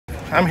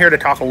I'm here to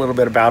talk a little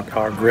bit about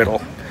our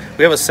griddle.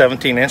 We have a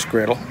 17-inch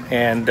griddle,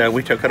 and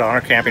we took it on our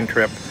camping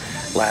trip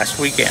last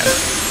weekend.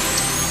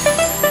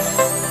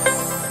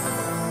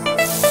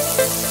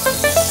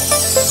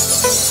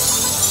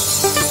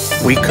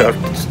 We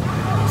cooked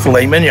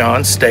filet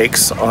mignon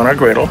steaks on our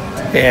griddle,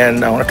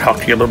 and I want to talk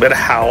to you a little bit of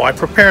how I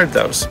prepared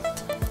those.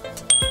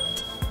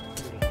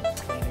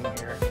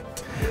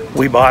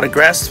 We bought a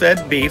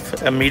grass-fed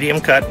beef, a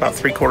medium cut, about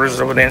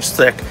 3/4 of an inch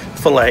thick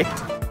filet.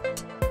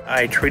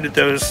 I treated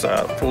those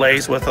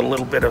fillets with a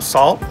little bit of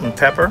salt and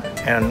pepper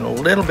and a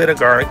little bit of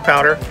garlic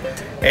powder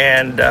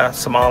and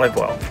some olive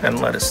oil,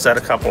 and let it set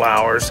a couple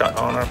hours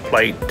on a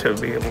plate to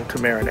be able to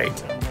marinate.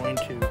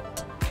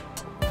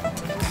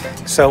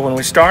 So when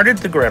we started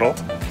the griddle,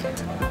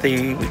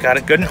 we got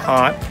it good and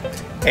hot,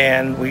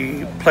 and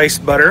we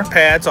placed butter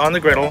pads on the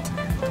griddle,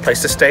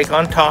 placed the steak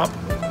on top,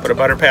 put a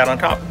butter pad on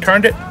top,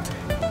 turned it,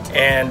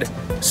 and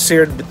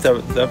seared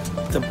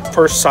the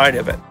first side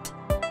of it.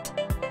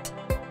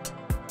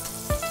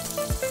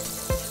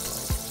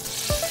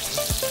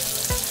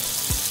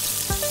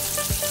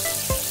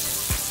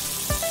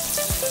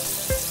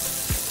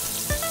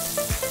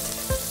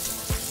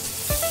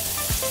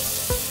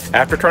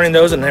 After turning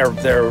those, and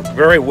they're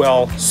very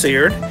well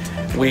seared,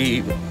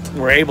 we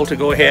were able to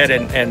go ahead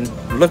and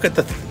look at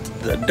the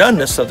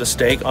doneness of the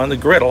steak on the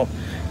griddle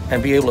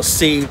and be able to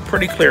see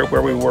pretty clear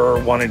where we were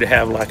wanting to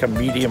have like a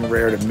medium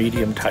rare to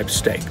medium type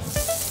steak.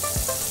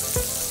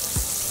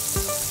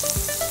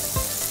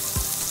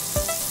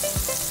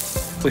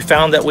 We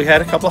found that we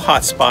had a couple of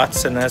hot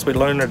spots, and as we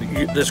learn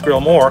this grill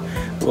more,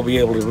 we'll be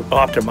able to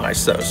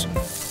optimize those.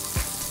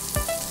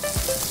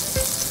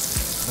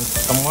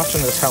 I'm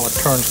watching this, how it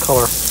turns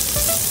color,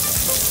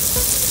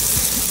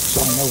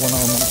 so I know when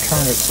I'm going to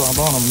turn it, so I'm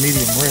on a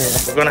medium rare.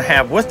 We're going to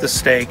have with the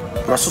steak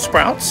Brussels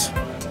sprouts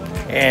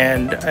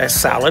and a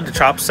salad, a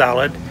chopped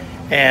salad,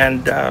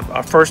 and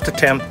our first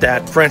attempt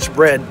at French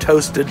bread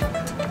toasted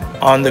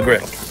on the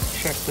griddle.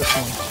 Check this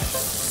one.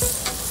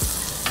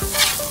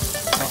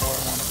 Not where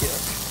I want to get it.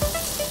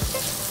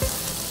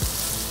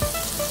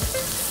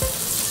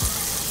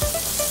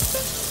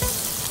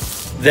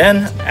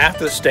 Then,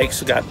 after the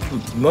steaks got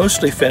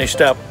mostly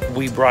finished up,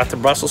 we brought the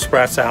Brussels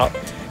sprouts out.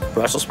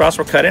 Brussels sprouts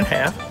were cut in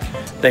half.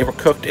 They were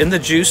cooked in the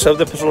juice of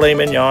the filet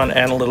mignon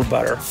and a little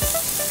butter.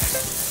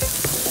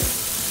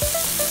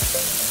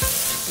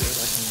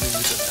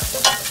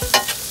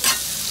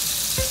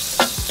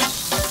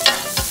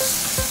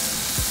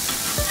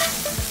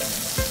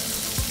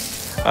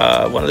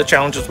 One of the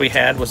challenges we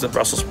had was the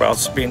Brussels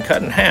sprouts being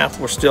cut in half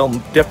were still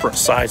different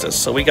sizes.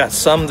 So we got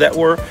some that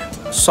were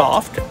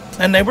soft,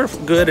 and they were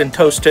good and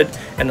toasted,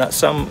 and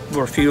some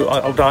were few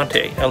al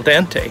dente,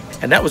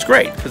 and that was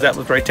great because that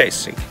was very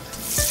tasty.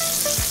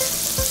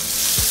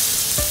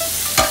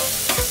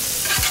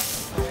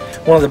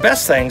 One of the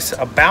best things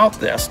about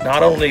this,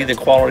 not only the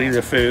quality of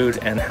the food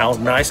and how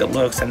nice it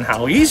looks and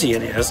how easy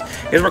it is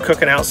we're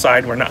cooking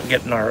outside. We're not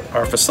getting our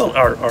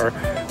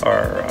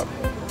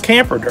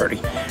camper dirty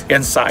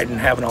inside and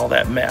having all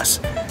that mess.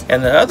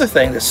 And the other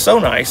thing that's so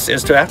nice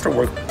is after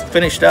we're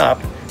finished up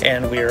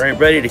and we're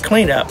ready to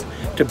clean up,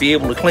 to be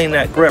able to clean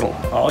that griddle.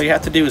 All you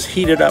have to do is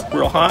heat it up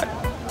real hot,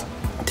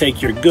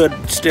 take your good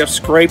stiff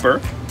scraper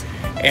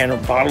and a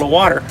bottle of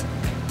water,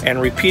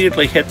 and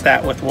repeatedly hit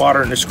that with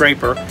water in the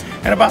scraper.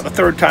 And about the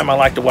third time, I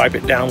like to wipe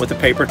it down with a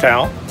paper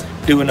towel,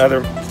 do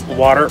another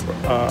water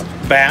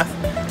bath,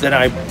 then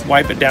I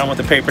wipe it down with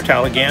a paper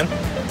towel again,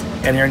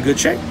 and you're in good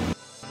shape.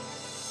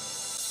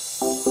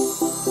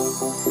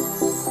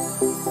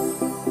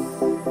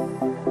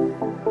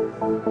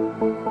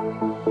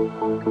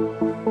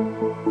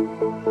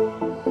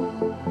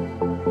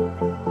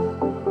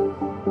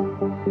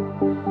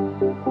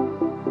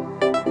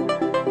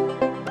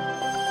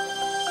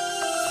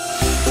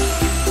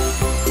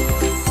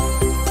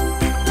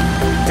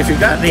 If you've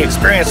got any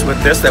experience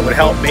with this that would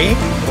help me,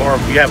 or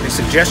if you have any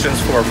suggestions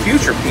for a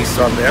future piece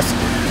on this,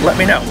 let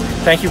me know.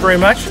 Thank you very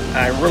much.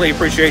 I really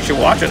appreciate you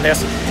watching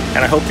this,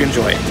 and I hope you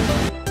enjoy it.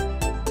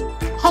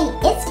 Hey,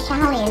 it's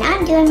Callie, and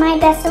I'm doing my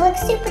best to look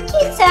super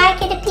cute so I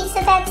get a piece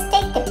of that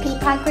steak that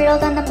Peepaw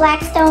grilled on the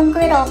Blackstone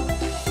Griddle.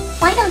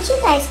 Why don't you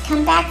guys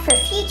come back for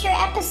future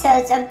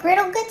episodes of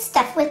Griddle Good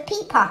Stuff with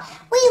Peepaw?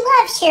 We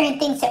love sharing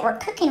things that we're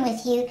cooking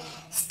with you.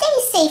 Stay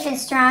safe and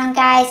strong,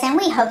 guys, and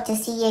we hope to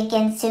see you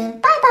again soon.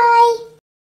 Bye-bye.